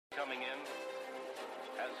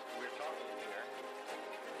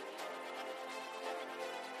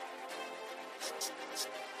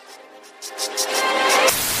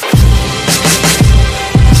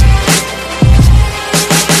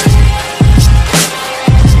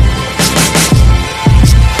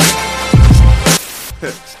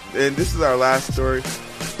is our last story.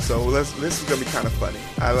 So this is gonna be kind of funny.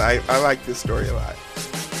 I like this story a lot.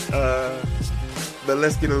 But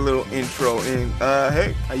let's get a little intro in.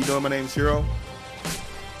 Hey, how you doing? My name's Hero.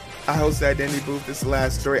 I host the Identity Booth. This is the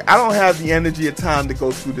last story. I don't have the energy or time to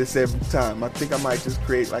go through this every time. I think I might just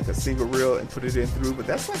create like a single reel and put it in through, but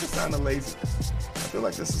that's like a sign of laziness. I feel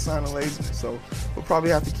like that's a sign of laziness, so we'll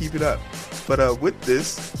probably have to keep it up. But with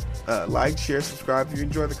this, like, share, subscribe if you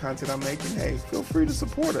enjoy the content I'm making. Hey, feel free to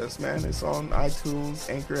support us, man. It's on iTunes,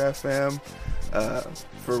 Anchor FM,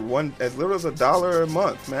 for as little as $1 a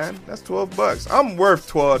month, man. That's $12. I'm worth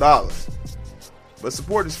 $12. But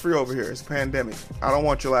support is free over here. It's a pandemic. I don't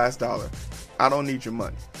want your last dollar. I don't need your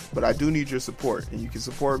money. But I do need your support. And you can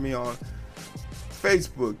support me on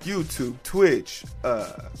Facebook, YouTube, Twitch,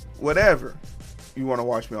 whatever you want to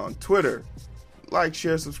watch me on. Twitter. Like,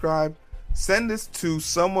 share, subscribe. Send this to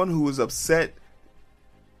someone who is upset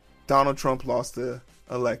Donald Trump lost the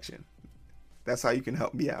election. That's how you can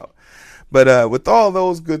help me out. But with all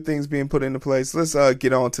those good things being put into place, let's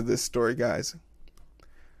get on to this story, guys.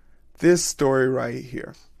 This story right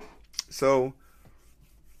here. So,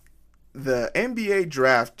 the NBA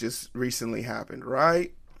draft just recently happened,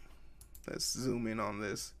 right? Let's zoom in on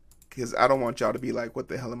this, because I don't want y'all to be like, what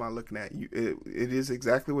the hell am I looking at? It is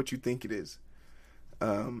exactly what you think it is.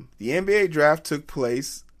 The NBA draft took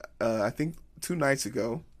place, I think, 2 nights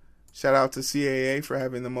ago. Shout out to CAA for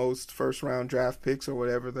having the most first-round draft picks or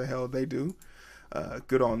whatever the hell they do.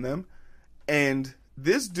 Good on them. And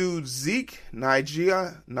this dude, Zeke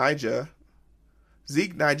Nigel, Nigel's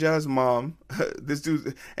mom, this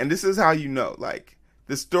dude, and this is how you know, like,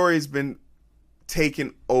 the story's been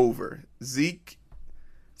taken over. Zeke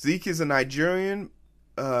is a Nigerian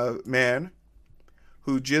man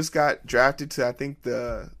who just got drafted to, I think,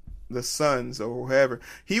 the Suns or whoever.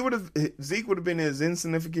 Zeke would have been as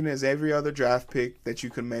insignificant as every other draft pick that you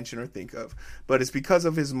could mention or think of. But it's because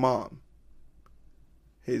of his mom.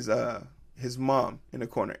 His mom in the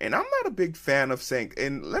corner. And I'm not a big fan of saying,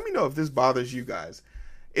 and let me know if this bothers you guys.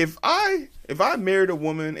 If I married a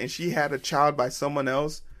woman and she had a child by someone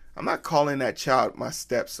else, I'm not calling that child my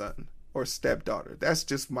stepson or stepdaughter. That's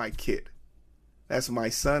just my kid. That's my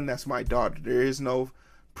son, that's my daughter. There is no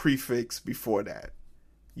prefix before that.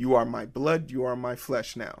 You are my blood, you are my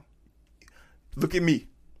flesh now. Look at me.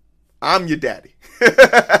 I'm your daddy.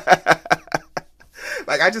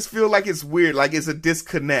 Like, I just feel like it's weird. Like, it's a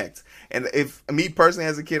disconnect. And if me personally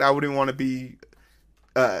as a kid, I wouldn't want to be,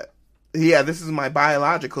 this is my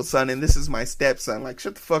biological son and this is my stepson. Like,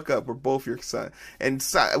 shut the fuck up. We're both your son. And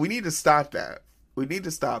so, we need to stop that. We need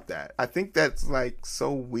to stop that. I think that's, like,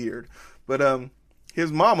 so weird. But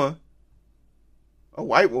his mama, a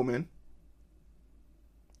white woman,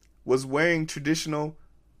 was wearing traditional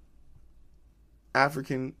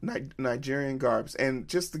African Nigerian garbs. And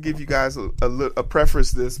just to give you guys a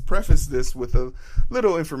preface this with a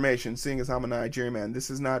little information, seeing as I'm a Nigerian man, this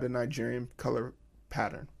is not a Nigerian color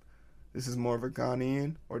pattern. This is more of a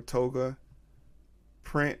Ghanaian or Toga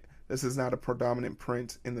print. This is not a predominant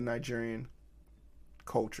print in the Nigerian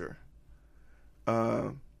culture.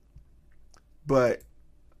 But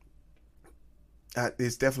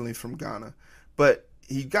it's definitely from Ghana. But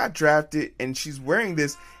he got drafted and she's wearing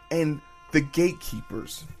this, and the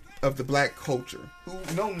gatekeepers of the black culture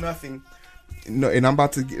who know nothing. No, and I'm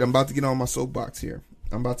about to get on my soapbox here.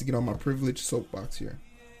 I'm about to get on my privileged soapbox here.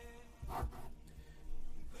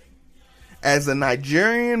 As a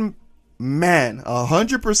Nigerian man,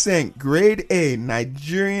 100% grade A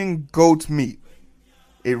Nigerian goat meat,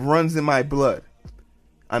 it runs in my blood.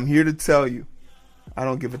 I'm here to tell you, I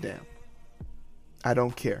don't give a damn. I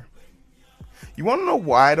don't care. You want to know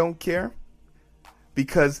why I don't care?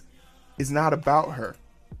 Because it's not about her.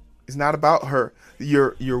 It's not about her.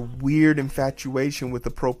 Your weird infatuation with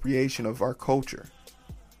appropriation of our culture.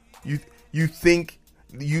 You think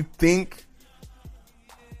you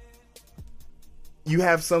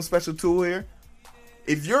have some special tool here?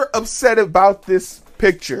 If you're upset about this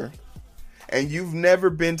picture and you've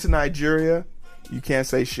never been to Nigeria, you can't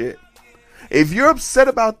say shit. If you're upset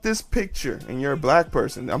about this picture and you're a black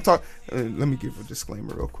person, I'm talking. Let me give a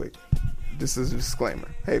disclaimer real quick. This is a disclaimer.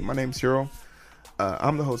 Hey, my name's Hero.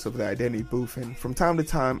 I'm the host of the Identity Booth, and from time to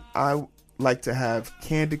time, I like to have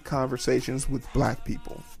candid conversations with black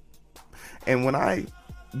people. And when I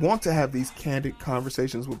want to have these candid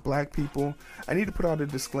conversations with black people, I need to put out a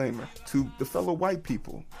disclaimer to the fellow white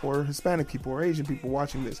people or Hispanic people or Asian people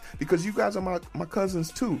watching this, because you guys are my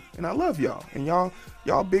cousins too, and I love y'all, and y'all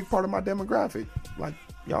a big part of my demographic. Like,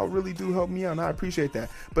 y'all really do help me out, and I appreciate that.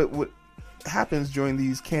 But what happens during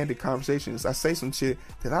these candid conversations, I say some shit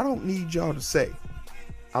that I don't need y'all to say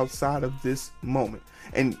outside of this moment.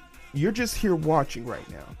 And you're just here watching right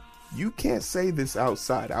now. You can't say this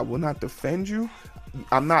outside. I will not defend you.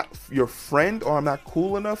 I'm not your friend, or I'm not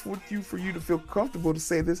cool enough with you for you to feel comfortable to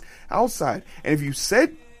say this outside. And if you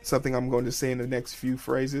said something I'm going to say in the next few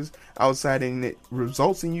phrases outside and it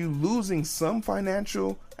results in you losing some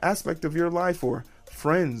financial aspect of your life or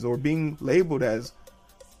friends or being labeled as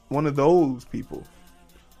one of those people,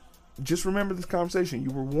 just remember this conversation.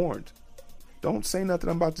 You were warned. Don't say nothing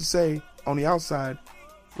I'm about to say on the outside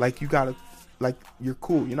like you gotta, like you're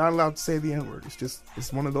cool. You're not allowed to say the N-word.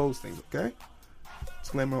 It's one of those things, okay?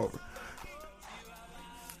 Disclaimer over.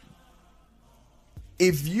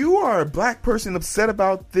 If you are a black person upset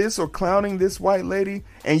about this or clowning this white lady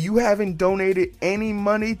and you haven't donated any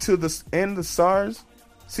money to end the SARS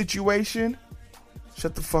situation,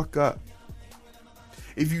 shut the fuck up.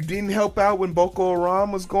 If you didn't help out when Boko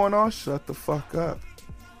Haram was going on, shut the fuck up.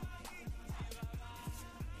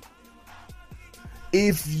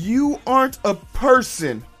 If you aren't a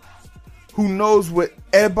person who knows what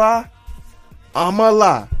eba,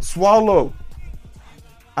 amala, swallow,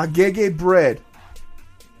 agege bread,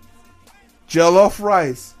 jollof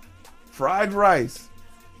rice, fried rice,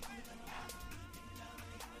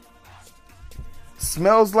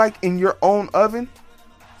 smells like in your own oven,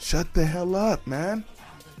 shut the hell up, man.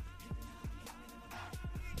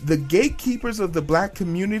 The gatekeepers of the black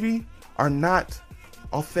community are not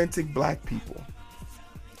authentic black people.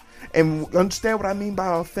 And understand what I mean by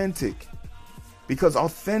authentic. Because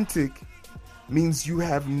authentic means you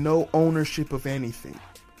have no ownership of anything.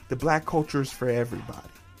 The black culture is for everybody.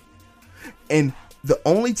 And the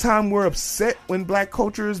only time we're upset when black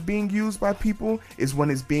culture is being used by people is when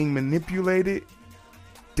it's being manipulated,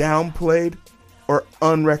 downplayed, or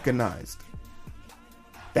unrecognized.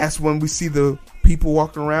 That's when we see the people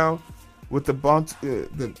walking around with the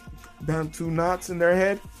Bantu knots in their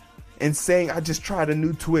head and saying, I just tried a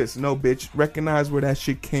new twist. No, bitch. Recognize where that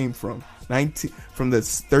shit came from. From the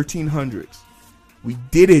 1300s. We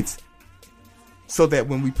did it so that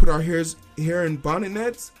when we put our hair in bonnet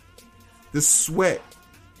nets, the sweat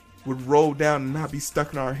would roll down and not be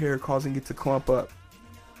stuck in our hair, causing it to clump up.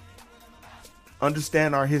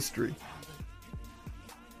 Understand our history.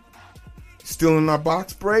 Still in our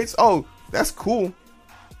box braids? Oh, that's cool.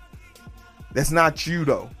 That's not you,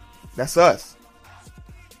 though. That's us.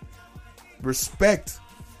 Respect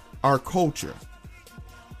our culture.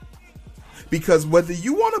 Because whether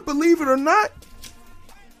you want to believe it or not,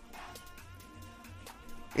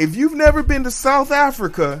 if you've never been to South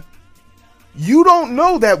Africa, you don't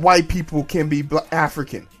know that white people can be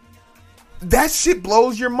African. That shit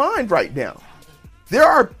blows your mind right now. There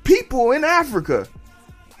are people in Africa,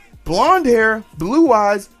 blonde hair, blue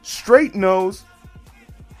eyes, straight nose,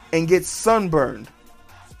 and get sunburned.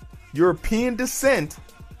 European descent,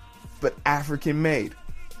 but African made.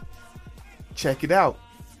 Check it out.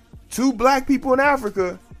 2 black people in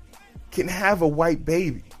Africa can have a white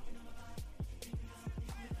baby.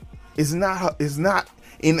 It's not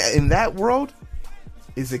in that world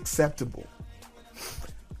is acceptable.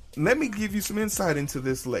 Let me give you some insight into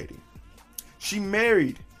this lady. She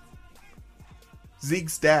married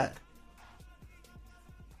ZEEK'S dad.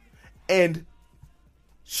 And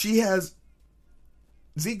ZEEK'S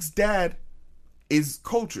dad is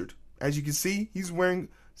cultured. As you can see,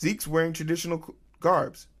 ZEEK'S wearing traditional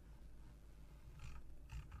garbs.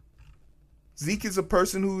 Zeke is a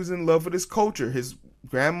person who is in love with his culture. His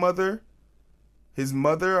grandmother, his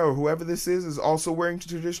mother, or whoever this is also wearing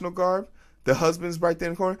traditional garb. The husband's right there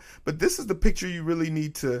in the corner. But this is the picture you really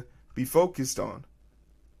need to be focused on.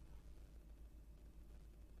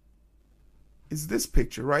 Is this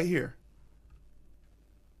picture right here.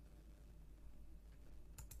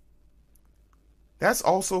 That's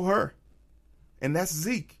also her. And that's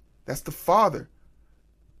Zeke. That's the father.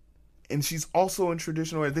 And she's also in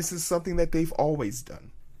traditional wear. This is something that they've always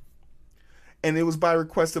done. And it was by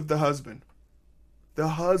request of the husband. The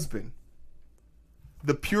husband.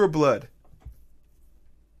 The pure blood.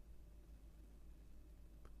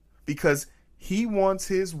 Because he wants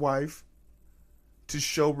his wife to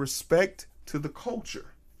show respect to the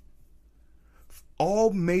culture.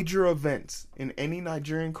 All major events in any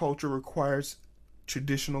Nigerian culture requires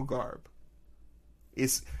traditional garb.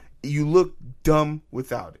 You look dumb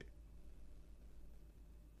without it.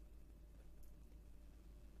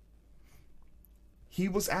 He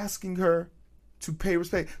was asking her to pay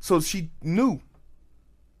respect. So she knew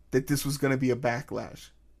that this was going to be a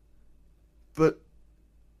backlash. But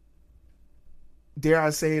dare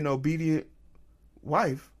I say, an obedient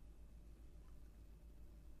wife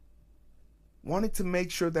wanted to make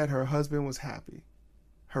sure that her husband was happy.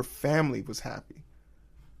 Her family was happy.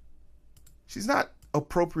 She's not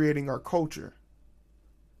appropriating our culture.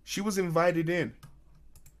 She was invited in.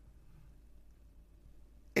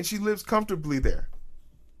 And she lives comfortably there.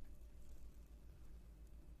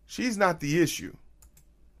 She's not the issue.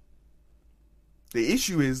 The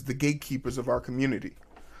issue is the gatekeepers of our community,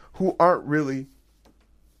 who aren't really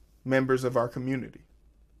members of our community.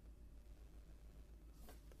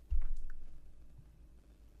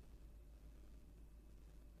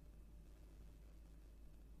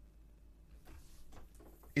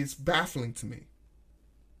 It's baffling to me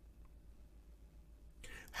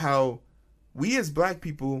how we as black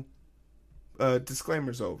people,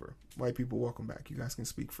 disclaimers over. White people, welcome back. You guys can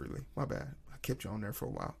speak freely. My bad. I kept you on there for a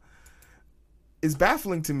while. It's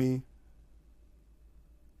baffling to me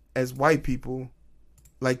as white people,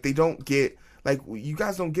 like they don't get, like you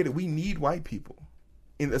guys don't get it. We need white people,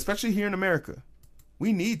 especially here in America.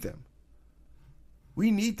 We need them. We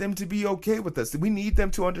need them to be okay with us. We need them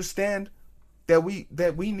to understand that we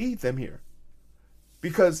need them here,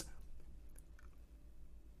 because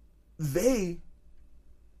they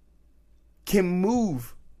can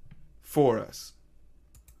move for us.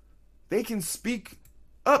 They can speak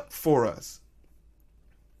up for us.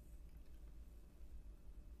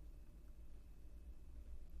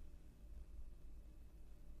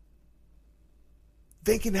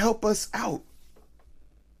 They can help us out.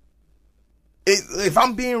 If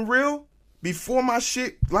I'm being real, before my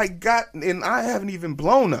shit got, and I haven't even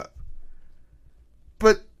blown up,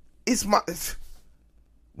 but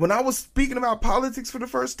when I was speaking about politics for the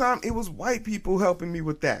first time, it was white people helping me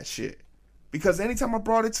with that shit. Because anytime I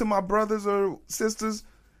brought it to my brothers or sisters,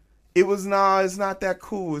 it was, it's not that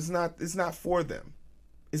cool. It's not for them.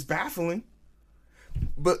 It's baffling,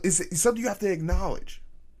 but it's something you have to acknowledge.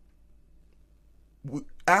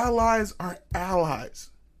 Allies are allies.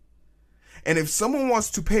 And if someone wants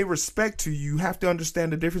to pay respect to you, you have to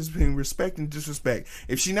understand the difference between respect and disrespect.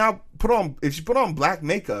 If she put on black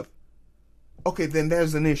makeup, okay, then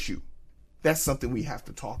there's an issue. That's something we have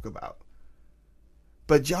to talk about.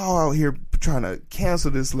 But y'all out here trying to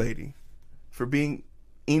cancel this lady for being,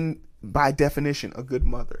 by definition, a good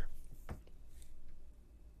mother,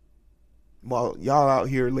 while y'all out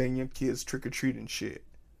here letting your kids trick or treat and shit.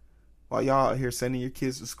 While y'all out here sending your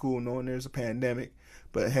kids to school knowing there's a pandemic.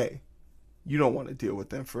 But hey, you don't want to deal with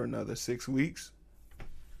them for another 6 weeks.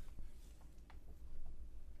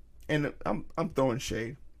 And I'm throwing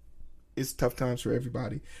shade. It's tough times for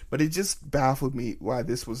everybody. But it just baffled me why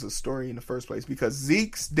this was a story in the first place. Because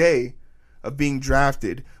Zeke's day of being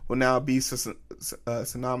drafted will now be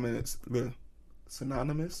synonymous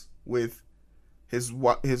with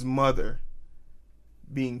his mother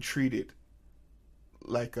being treated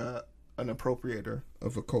like an appropriator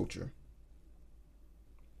of a culture.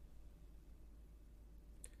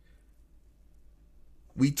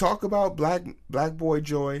 We talk about black boy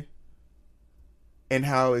joy and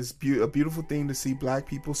how it's a beautiful thing to see black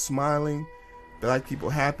people smiling, black people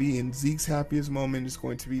happy, and Zeke's happiest moment is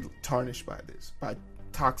going to be tarnished by this, by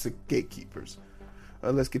toxic gatekeepers.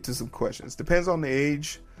 Let's get to some questions. Depends on the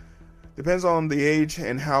age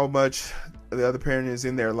and how much the other parent is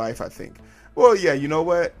in their life, I think. Well, yeah, you know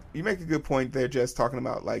what? You make a good point there, Jess, talking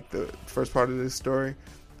about like the first part of this story.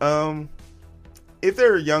 If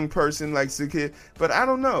they're a young person, like a kid, but I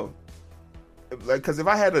don't know. Like, cause if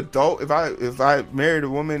I married a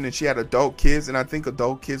woman and she had adult kids, and I think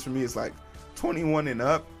adult kids for me is like 21 and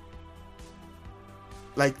up.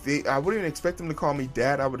 Like I wouldn't even expect them to call me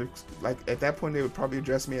dad. I would at that point they would probably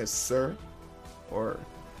address me as sir, or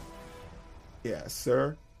yeah,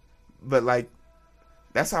 sir. But like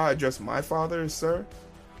that's how I address my father, as sir,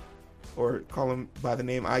 or call him by the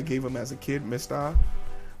name I gave him as a kid, Mister.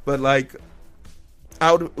 But like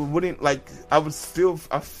I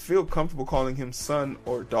feel comfortable calling him son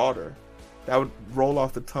or daughter. That would roll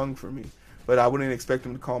off the tongue for me. But I wouldn't expect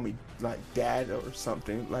him to call me like dad or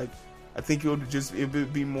something. Like I think it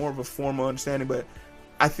would be more of a formal understanding. But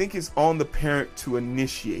I think it's on the parent to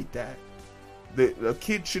initiate that. The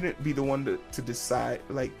kid shouldn't be the one to decide.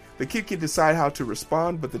 Like the kid can decide how to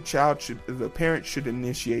respond, but the parent should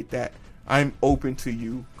initiate that. I'm open to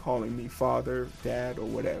you calling me father, dad, or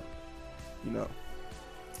whatever. You know.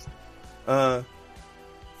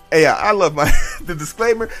 Yeah, I love the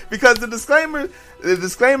disclaimer, because the disclaimer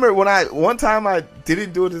one time I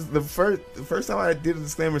didn't do it, the first time I did a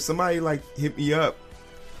disclaimer, somebody like hit me up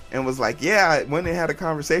and was like, yeah, I went and had a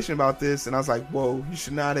conversation about this, and I was like, whoa, you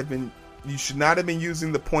should not have been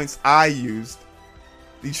using the points I used.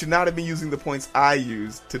 You should not have been using the points I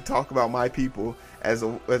used to talk about my people as a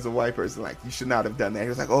white person. Like, you should not have done that. He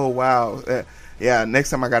was like, oh wow, yeah,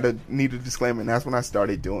 next time I need a disclaimer, and that's when I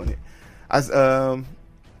started doing it.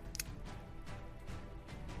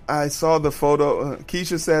 I saw the photo.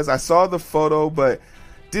 Keisha says, I saw the photo, but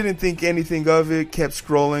didn't think anything of it. Kept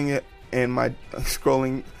scrolling it and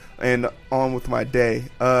scrolling and on with my day.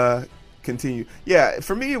 Continue. Yeah,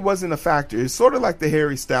 for me, it wasn't a factor. It's sort of like the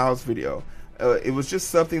Harry Styles video. It was just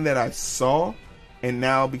something that I saw, and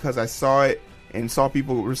now because I saw it and saw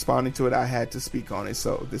people responding to it, I had to speak on it.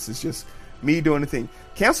 So this is just me doing the thing.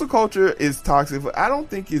 Cancel culture is toxic, but I don't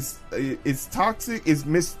think it's toxic. I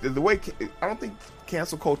don't think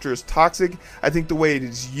cancel culture is toxic. I think the way it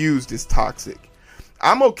is used is toxic.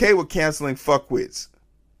 I'm okay with canceling fuckwits,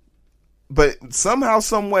 but somehow,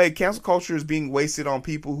 some way, cancel culture is being wasted on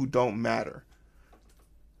people who don't matter.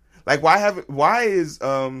 Like, why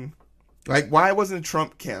wasn't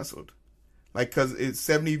Trump canceled? Like, because it's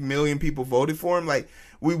 70 million people voted for him. Like,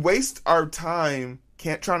 we waste our time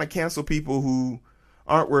trying to cancel people who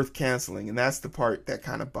aren't worth canceling, and that's the part that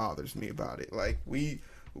kind of bothers me about it. Like, we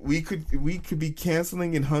could be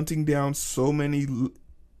canceling and hunting down so many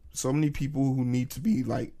people who need to be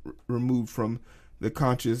like removed from the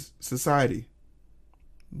conscious society,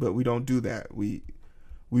 but we don't do that. We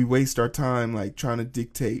waste our time like trying to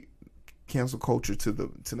dictate cancel culture to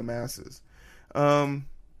the masses. And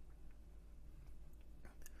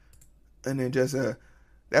then just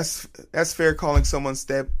that's fair calling someone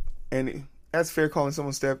step anything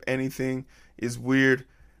is weird.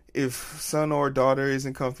 If son or daughter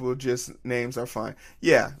isn't comfortable, just names are fine.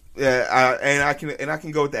 Yeah, I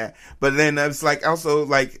can go with that. But then it's like also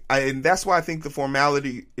like and that's why I think the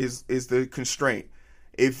formality is the constraint.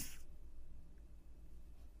 If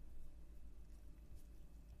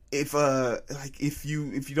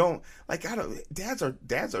you don't like, dads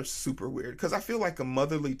are super weird, because I feel like a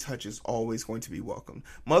motherly touch is always going to be welcome.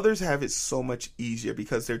 Mothers have it so much easier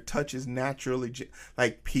because their touch is naturally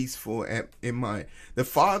like peaceful in mind. The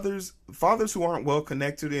fathers who aren't well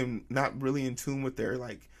connected and not really in tune with their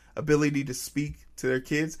like ability to speak to their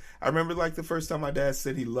kids. I remember like the first time my dad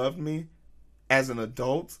said he loved me as an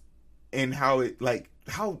adult, and how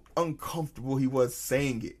uncomfortable he was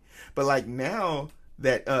saying it. But like now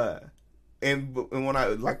that and when I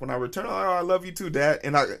returned, I love you too, Dad,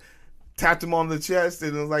 and I tapped him on the chest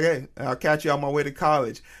and was like, hey, I'll catch you on my way to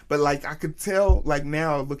college. But like I could tell like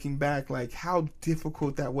now looking back like how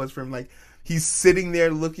difficult that was for him. Like he's sitting there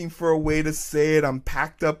looking for a way to say it. I'm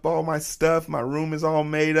packed up all my stuff, my room is all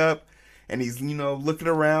made up, and he's looking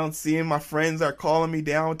around, seeing my friends are calling me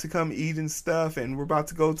down to come eat and stuff, and we're about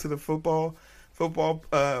to go to the football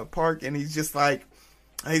park, and he's like,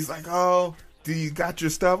 oh, do you got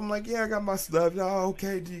your stuff? I'm like, yeah, I got my stuff. Oh,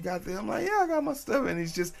 okay, do you got this? I'm like, yeah, I got my stuff.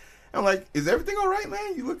 And I'm like, is everything all right,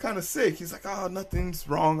 man? You look kind of sick. He's like, oh, nothing's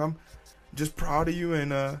wrong. I'm just proud of you,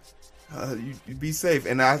 and you be safe.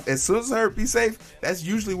 And as soon as I heard be safe, that's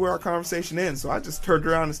usually where our conversation ends. So I just turned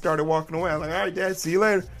around and started walking away. I was like, all right, Dad, see you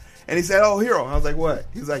later. And he said, oh, Hero. I was like, what?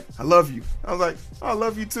 He's like, I love you. I was like, oh, I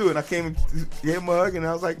love you too. And I came and gave him a hug, and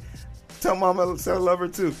I was like, tell Mama I love her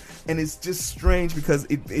too. And it's just strange because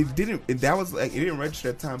it didn't register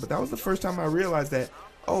at the time, but that was the first time I realized that,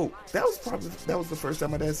 oh, that was the first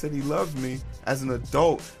time my dad said he loved me as an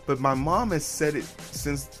adult. But my mom has said it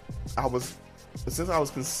since I was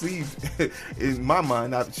conceived. In my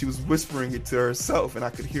mind, she was whispering it to herself, and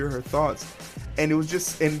I could hear her thoughts. And it was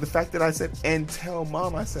just, and the fact that I said, and tell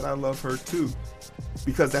Mom, I said I love her too,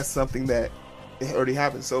 because that's something that it already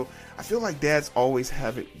happened. So I feel like dads always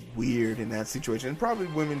have it weird in that situation, and probably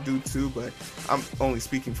women do too, but I'm only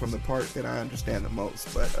speaking from the part that I understand the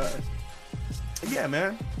most. But yeah,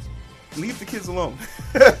 man, leave the kids alone.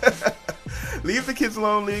 Leave the kids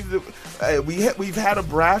alone. We've had a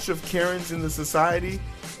brash of Karens in the society,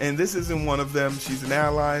 and this isn't one of them. She's an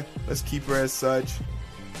ally. Let's keep her as such.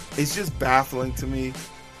 It's just baffling to me.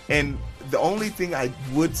 And the only thing I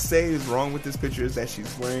would say is wrong with this picture is that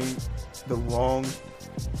she's wearing the wrong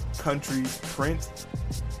country's print.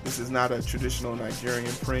 This is not a traditional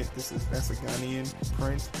Nigerian print. That's a Ghanaian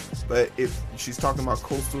print. But if she's talking about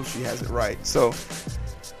coastal, she has it right. So,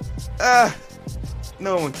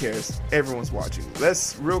 no one cares. Everyone's watching.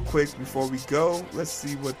 Let's real quick before we go. Let's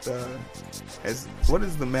see what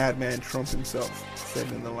is the madman Trump himself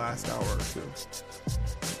said in the last hour or two.